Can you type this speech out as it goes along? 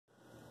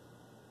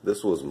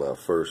This was my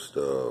first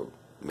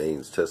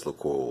mains Tesla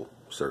coil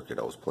circuit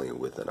I was playing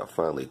with, and I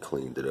finally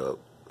cleaned it up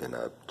and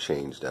I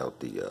changed out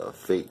the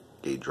fake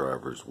gate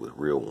drivers with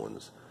real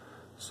ones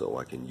so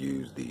I can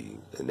use the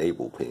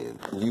enable pin.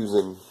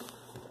 Using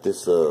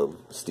this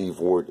Steve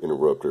Ward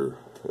interrupter,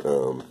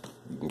 you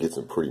can get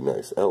some pretty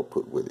nice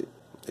output with it.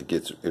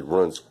 It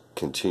runs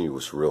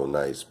continuous real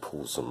nice,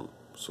 pulls some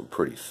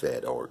pretty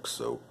fat arcs.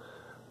 So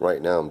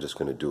right now I'm just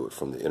going to do it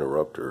from the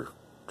interrupter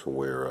to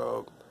where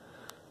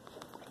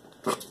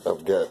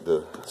I've got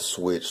the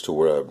switch to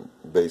where I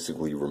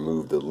basically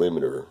removed the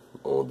limiter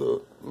on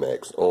the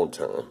max on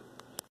time.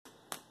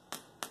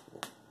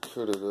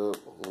 Cut it up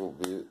a little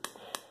bit.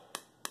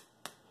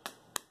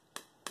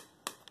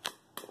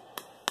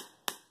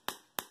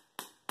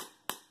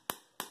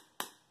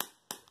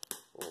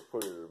 We'll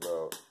put it at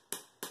about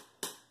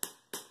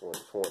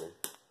 120.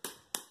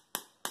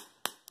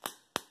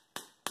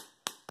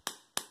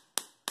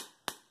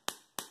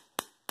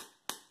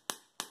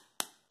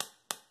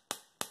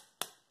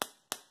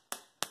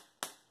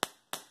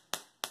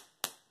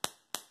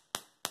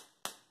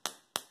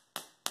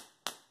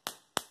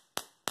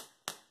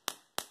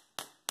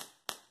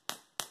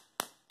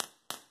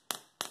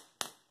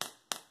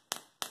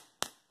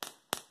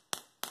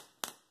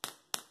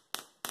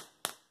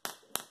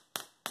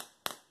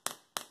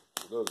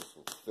 Those are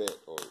some fat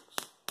arcs.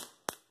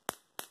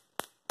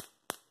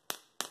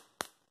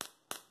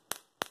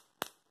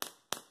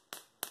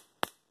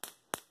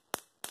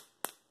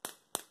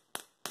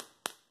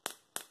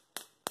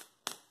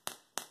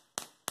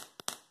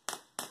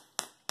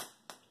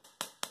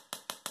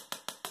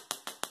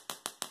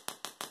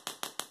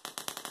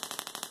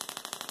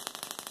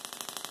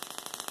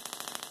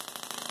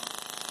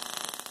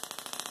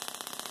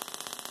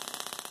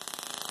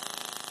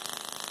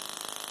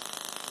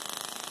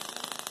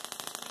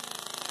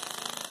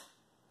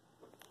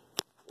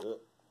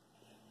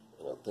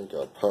 I think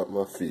I popped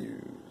my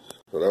fuse.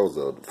 So that was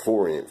a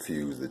 4-amp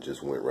fuse that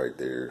just went right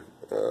there.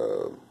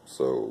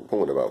 So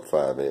pulling about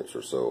 5 amps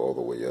or so all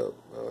the way up,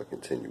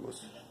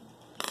 continuous.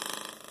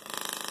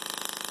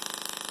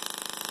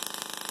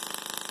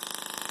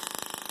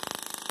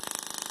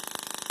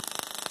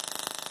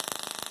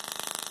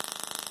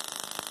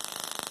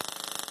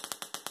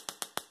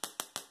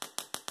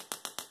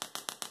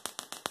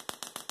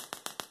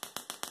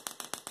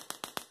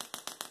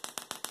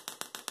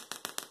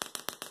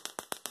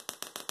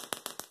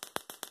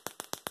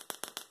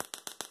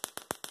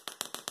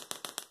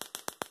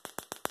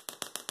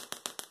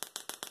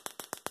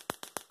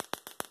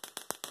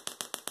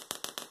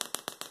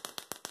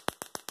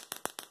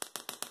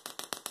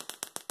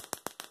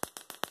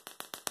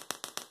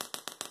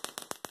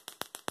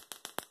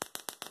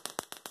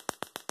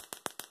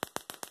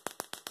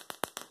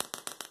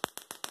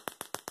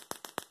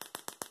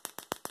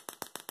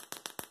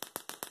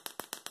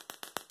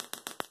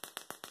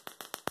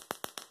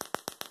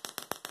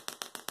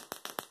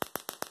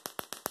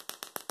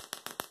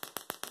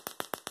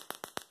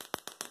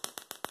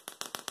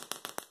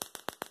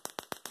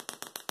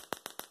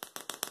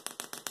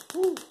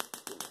 Woo,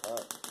 it's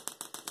hot.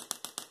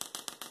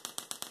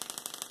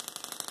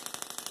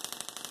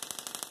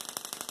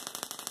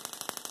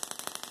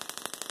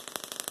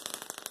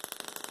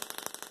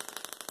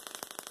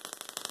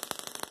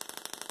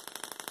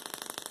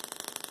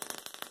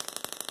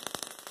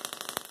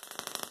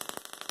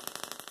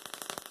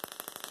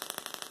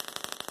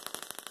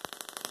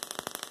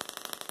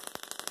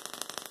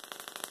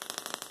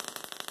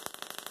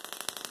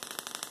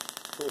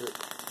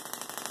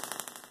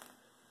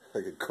 I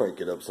could crank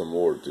it up some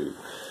more too.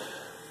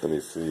 Let me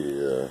see.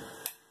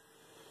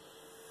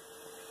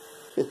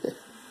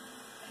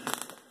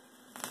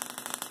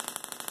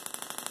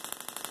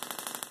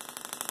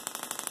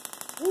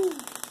 Woo.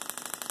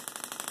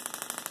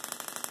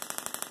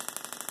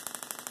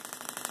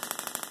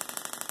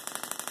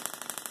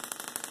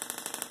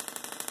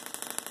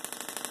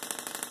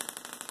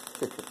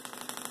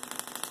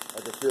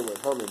 I can feel it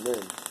humming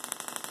then.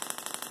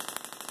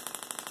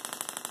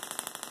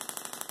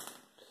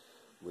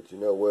 But you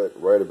know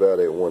what? Right about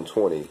at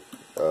 120,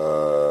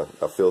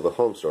 I feel the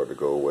hum start to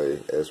go away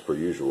as per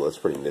usual. That's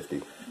pretty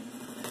nifty.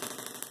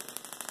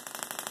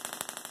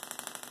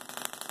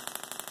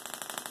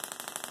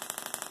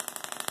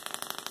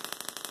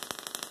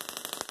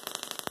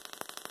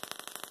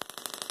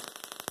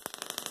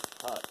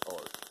 Hot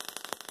art.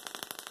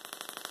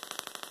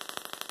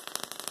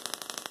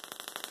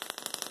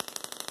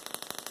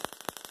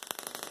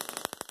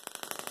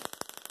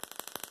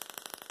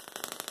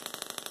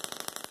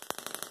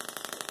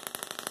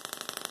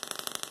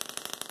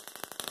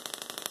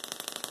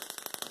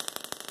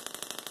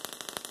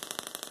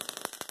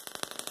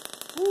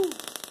 Woo.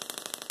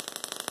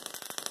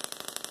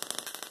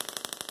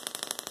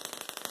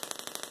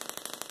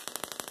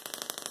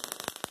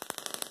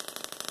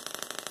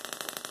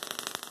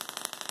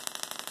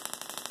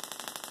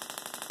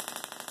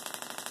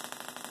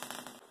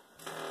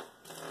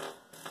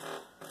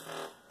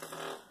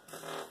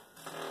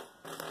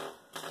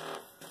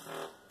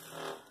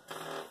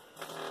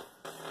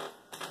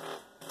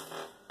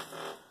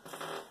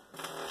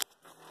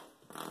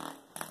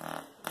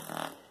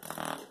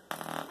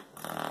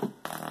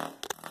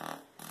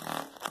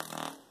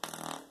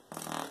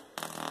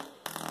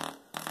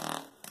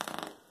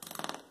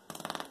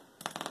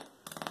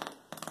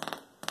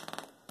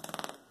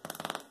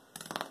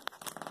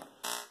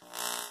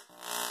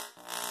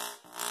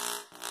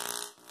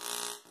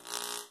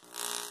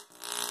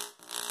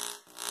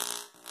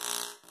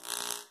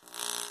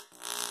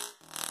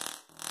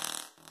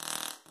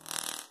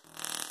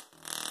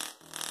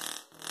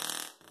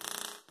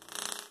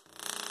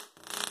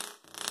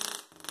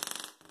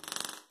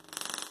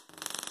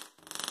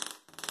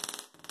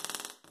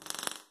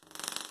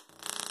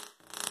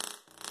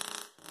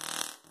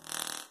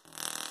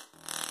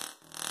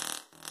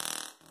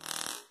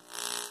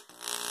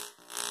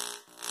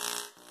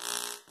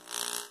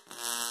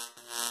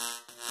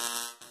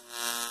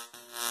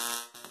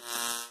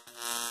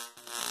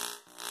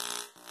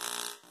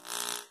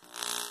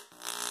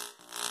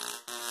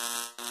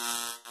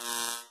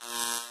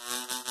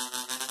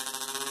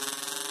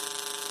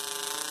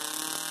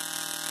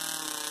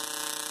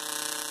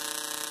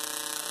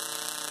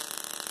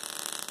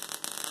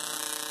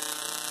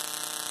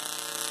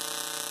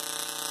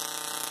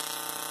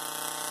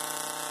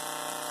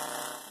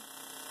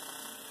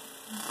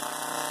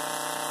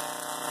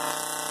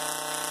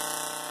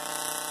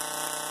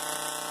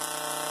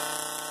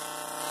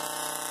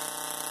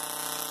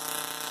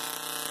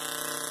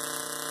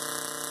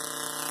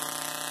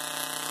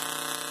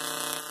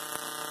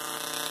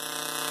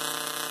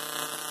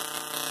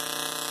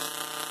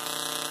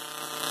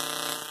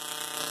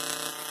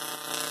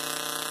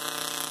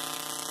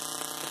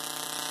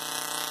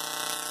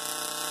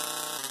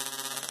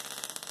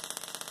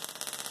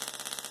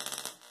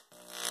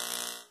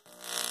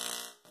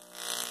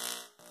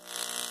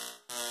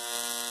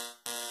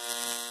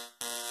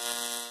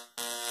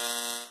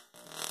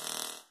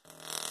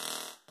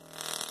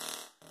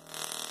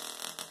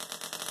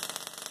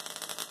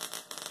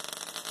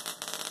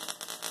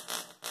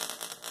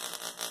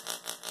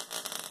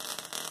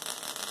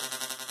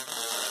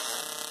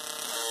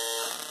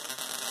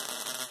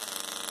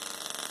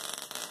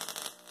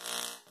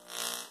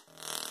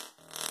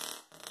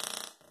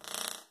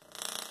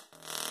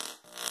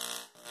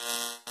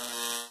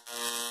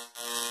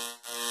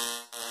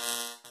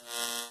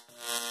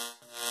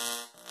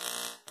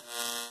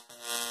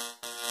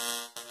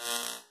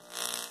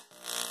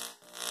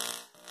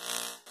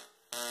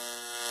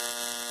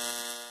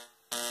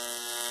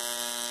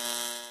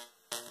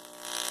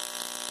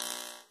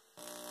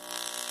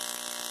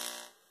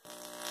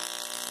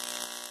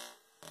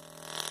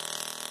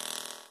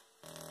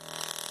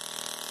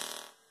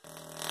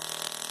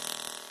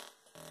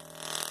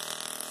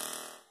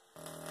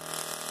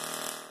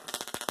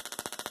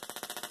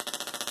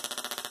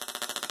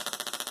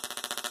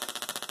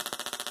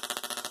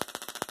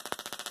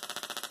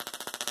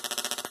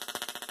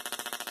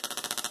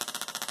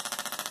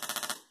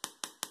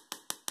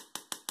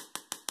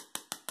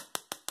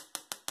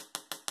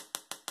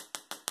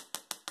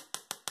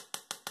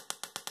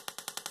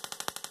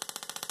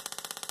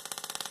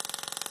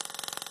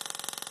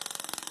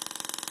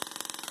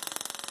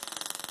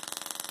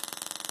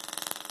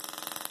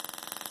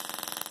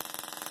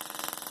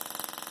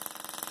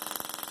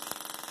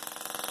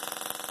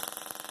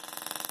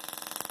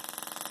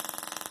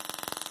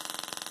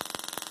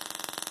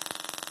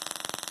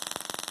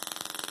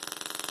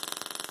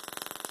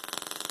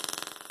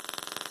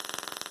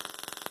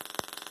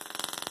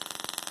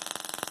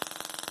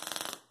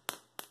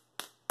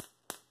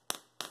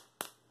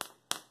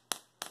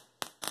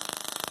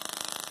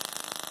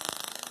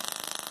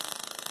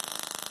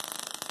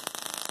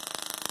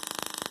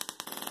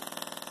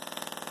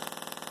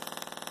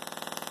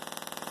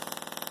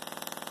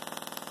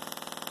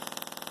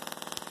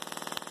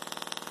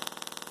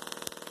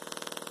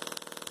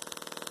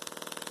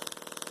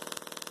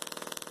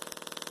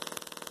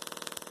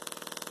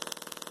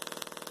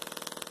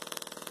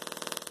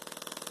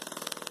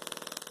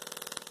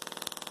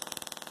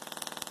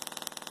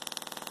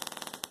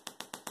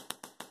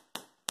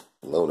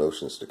 Slow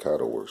Notion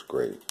Staccato works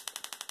great.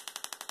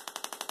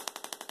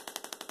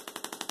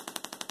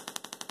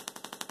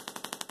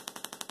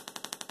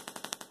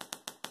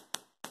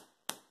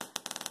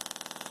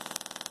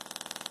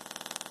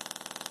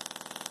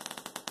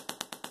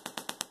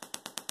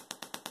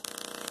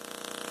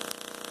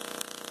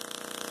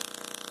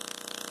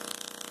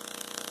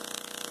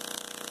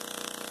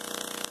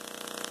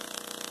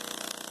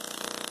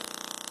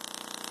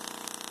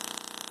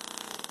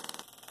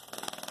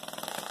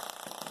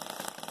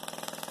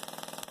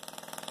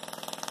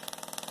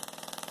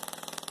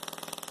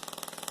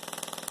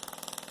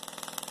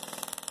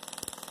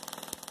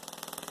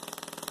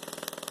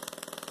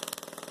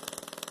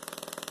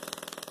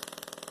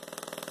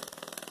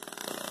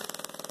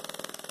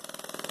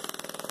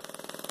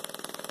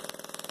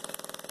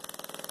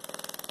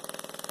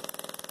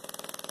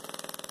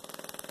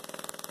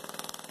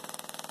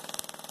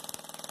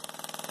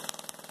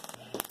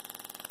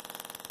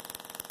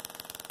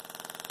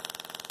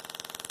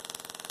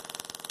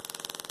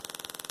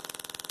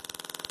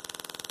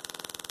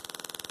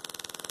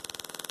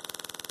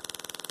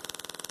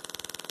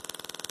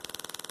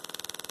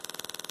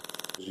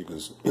 You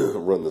can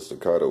run the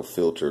staccato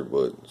filtered,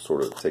 but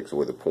sort of takes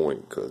away the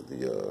point because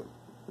the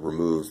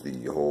removes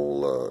the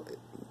whole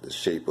the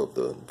shape of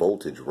the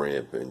voltage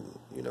ramp, and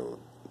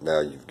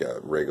now you've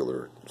got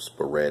regular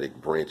sporadic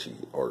branchy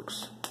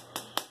arcs.